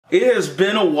It has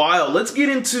been a while. Let's get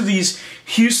into these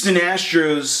Houston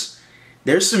Astros.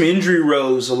 There's some injury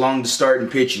rows along the starting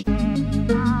pitching.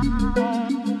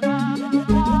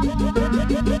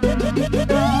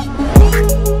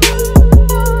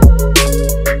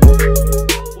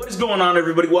 What is going on,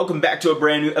 everybody? Welcome back to a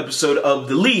brand new episode of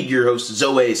The Lead. Your host, as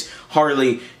always,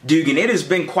 Harley Dugan. It has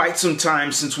been quite some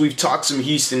time since we've talked some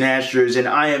Houston Astros, and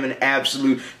I am an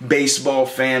absolute baseball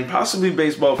fan, possibly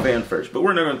baseball fan first, but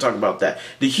we're not going to talk about that.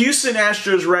 The Houston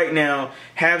Astros right now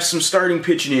have some starting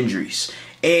pitching injuries,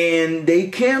 and they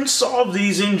can solve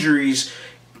these injuries.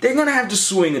 They're going to have to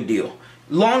swing a deal.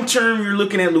 Long term, you're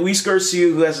looking at Luis Garcia,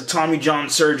 who has a Tommy John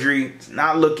surgery. It's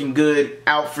not looking good,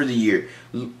 out for the year.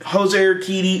 Jose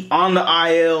Urquidy on the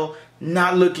IL,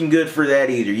 not looking good for that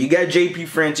either. You got JP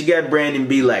France, you got Brandon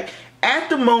Belak. At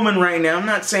the moment right now, I'm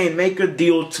not saying make a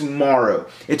deal tomorrow.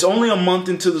 It's only a month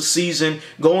into the season,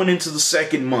 going into the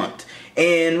second month.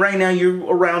 And right now you're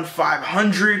around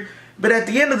 500. But at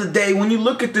the end of the day, when you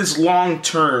look at this long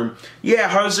term, yeah,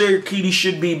 Jose Urquidy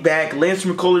should be back. Lance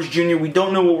McCullers Jr., we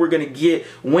don't know what we're going to get,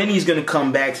 when he's going to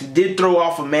come back. He did throw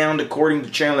off a mound, according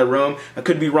to Chandler Rome. I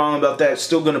could be wrong about that.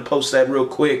 Still going to post that real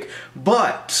quick.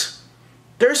 But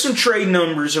there's some trade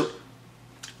numbers.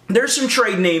 There's some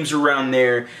trade names around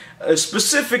there,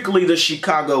 specifically the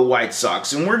Chicago White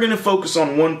Sox. And we're going to focus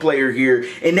on one player here,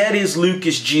 and that is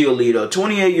Lucas Giolito.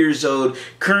 28 years old,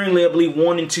 currently I believe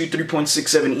 1-2,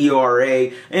 3.67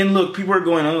 ERA. And look, people are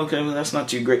going, oh, okay, well, that's not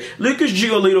too great. Lucas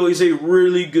Giolito is a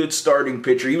really good starting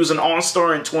pitcher. He was an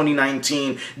all-star in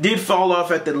 2019, did fall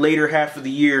off at the later half of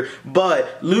the year,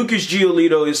 but Lucas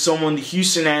Giolito is someone the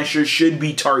Houston Astros should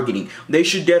be targeting. They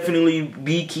should definitely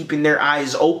be keeping their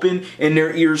eyes open and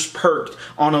their ears perked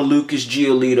on a Lucas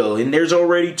Giolito. And there's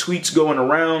already tweets going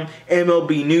around,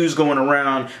 MLB news going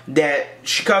around, that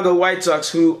Chicago White Sox,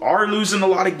 who are losing a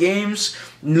lot of games,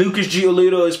 Lucas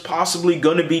Giolito is possibly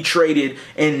going to be traded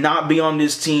and not be on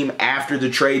this team after the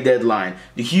trade deadline.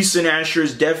 The Houston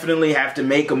Astros definitely have to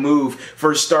make a move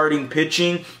for starting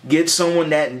pitching. Get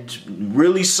someone that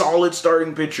really solid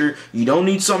starting pitcher. You don't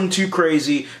need something too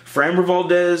crazy. Framber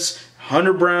Valdez,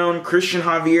 Hunter Brown, Christian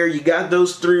Javier, you got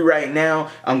those three right now.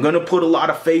 I'm going to put a lot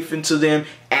of faith into them.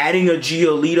 Adding a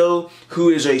Giolito, who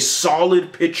is a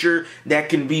solid pitcher that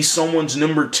can be someone's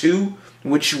number 2,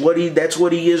 that's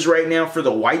what he is right now for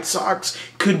the White Sox.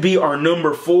 Could be our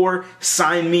number 4.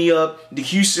 Sign me up. The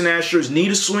Houston Astros need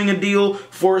to swing a deal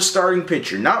for a starting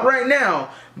pitcher. Not right now,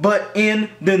 but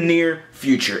in the near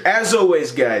future. As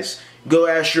always, guys, go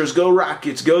Astros, go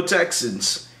Rockets, go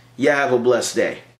Texans. You have a blessed day.